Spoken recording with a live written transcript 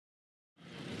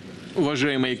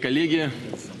Уважаемые коллеги,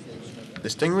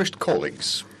 Distinguished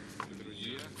colleagues,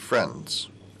 friends,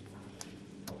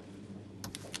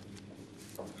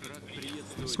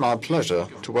 it's my pleasure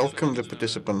to welcome the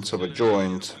participants of a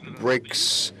joint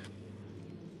BRICS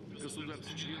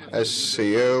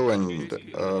SCO and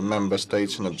member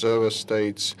states and observer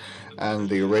states and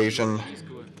the Eurasian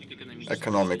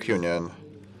Economic Union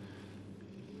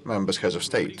members heads of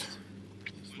state.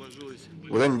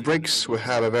 Within BRICS we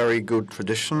have a very good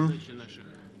tradition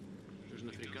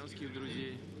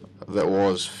that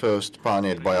was first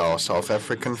pioneered by our South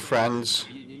African friends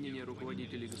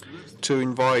to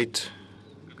invite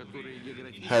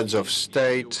heads of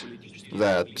state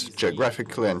that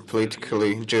geographically and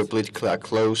geopolitically are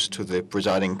close to the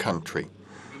presiding country.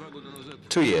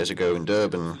 2 years ago in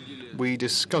Durban, we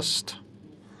discussed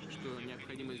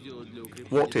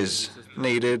what is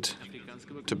needed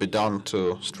to be done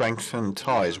to strengthen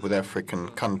ties with African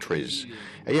countries.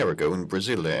 A year ago in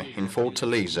Brasilia, in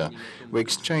Fortaleza, we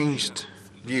exchanged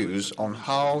views on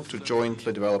how to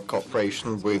jointly develop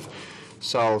cooperation with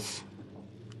South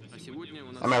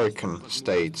American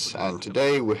states. And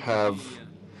today we have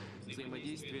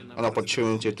an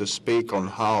opportunity to speak on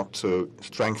how to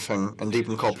strengthen and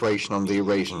deepen cooperation on the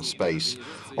Eurasian space.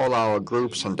 All our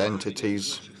groups and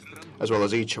entities, as well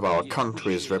as each of our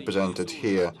countries represented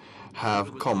here,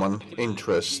 have common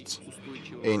interests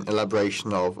in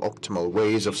elaboration of optimal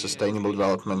ways of sustainable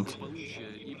development.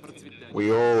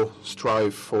 We all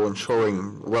strive for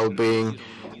ensuring well-being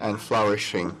and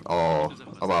flourishing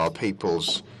of our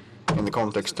peoples in the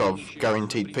context of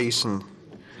guaranteed peace and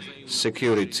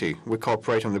security. We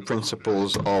cooperate on the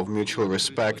principles of mutual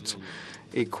respect,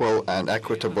 equal and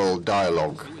equitable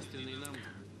dialogue.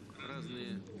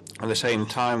 At the same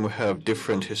time, we have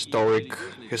different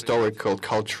historical,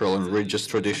 cultural and religious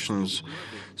traditions,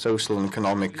 social and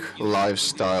economic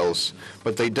lifestyles,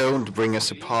 but they don't bring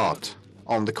us apart.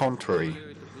 On the contrary,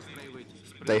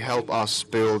 they help us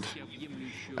build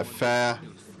a fair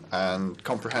and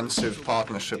comprehensive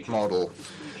partnership model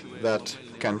that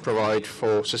can provide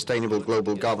for sustainable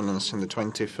global governance in the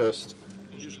 21st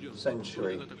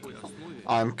century.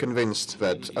 I'm convinced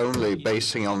that only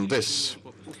basing on this,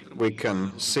 we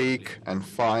can seek and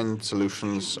find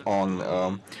solutions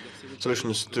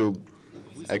to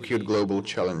acute global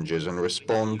challenges and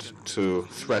respond to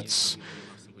threats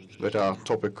that are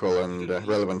topical and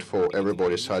relevant for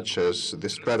everybody, such as the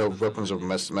spread of weapons of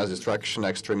mass destruction,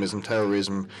 extremism,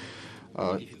 terrorism,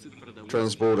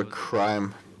 transborder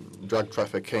crime, drug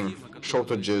trafficking,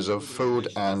 shortages of food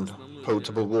and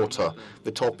potable water.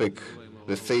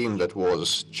 The theme that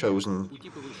was chosen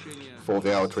for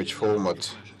the outreach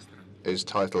format is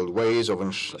titled Ways of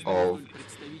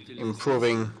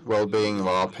Improving Well-being of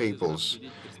Our Peoples.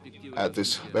 At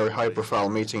this very high-profile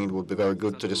meeting, it would be very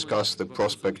good to discuss the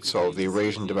prospects of the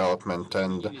Eurasian development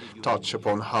and touch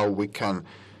upon how we can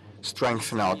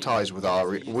strengthen our ties with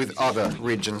other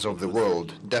regions of the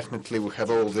world. Definitely, we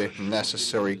have all the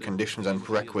necessary conditions and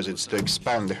prerequisites to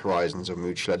expand the horizons of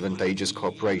mutually advantageous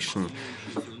cooperation,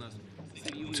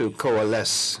 to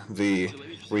coalesce the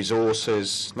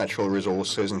resources, natural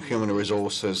resources and human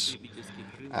resources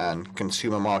and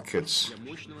consumer markets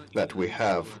that we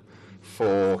have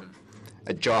for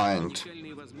a giant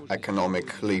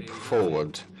economic leap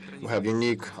forward. We have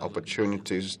unique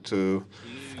opportunities to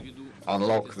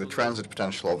unlock the transit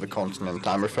potential of the continent.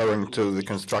 I'm referring to the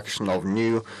construction of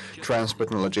new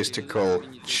transport and logistical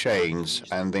chains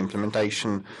and the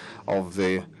implementation of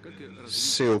the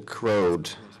Silk Road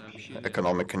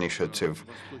economic initiative,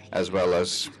 as well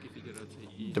as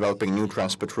developing new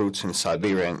transport routes in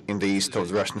Siberia and in the east of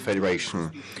the Russian Federation.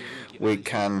 We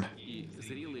can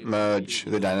merge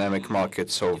the dynamic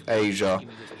markets of Asia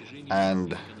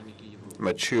and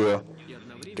mature,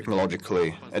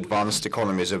 technologically advanced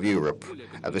economies of Europe.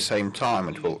 At the same time,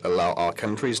 it will allow our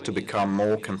countries to become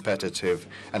more competitive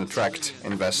and attract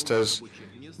investors,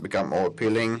 become more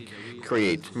appealing,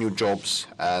 create new jobs,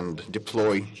 and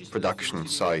deploy production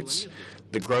sites.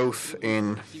 The growth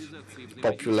in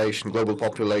global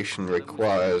population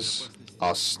requires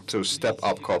us to step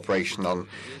up cooperation on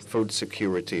food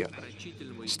security,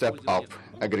 step up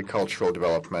agricultural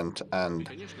development and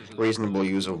reasonable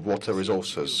use of water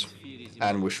resources.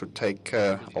 And we should take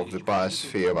care of the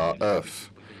biosphere of our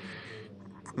Earth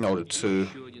in order to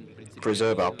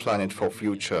preserve our planet for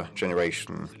future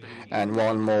generation. And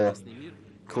one more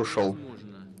crucial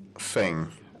thing,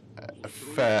 a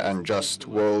fair and just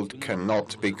world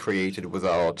cannot be created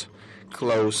without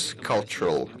close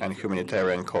cultural and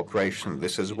humanitarian cooperation.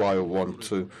 This is why we want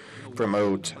to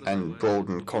promote and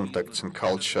broaden contacts in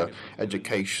culture,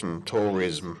 education,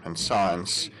 tourism, and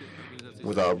science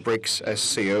with our BRICS,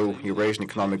 SCO, Eurasian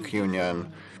Economic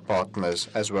Union partners,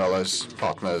 as well as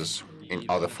partners in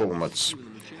other formats.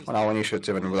 On our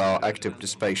initiative and with our active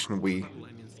participation, we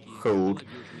hold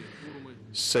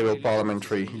civil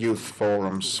parliamentary youth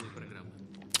forums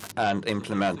and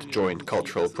implement joint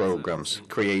cultural programs,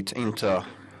 create inter-high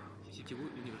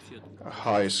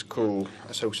school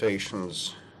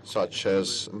associations such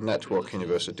as network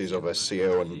universities of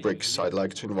SCO and BRICS. I'd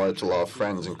like to invite all our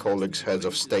friends and colleagues, heads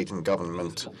of state and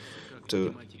government,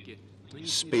 to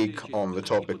speak on the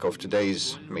topic of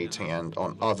today's meeting and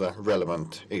on other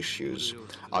relevant issues.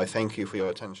 I thank you for your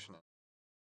attention.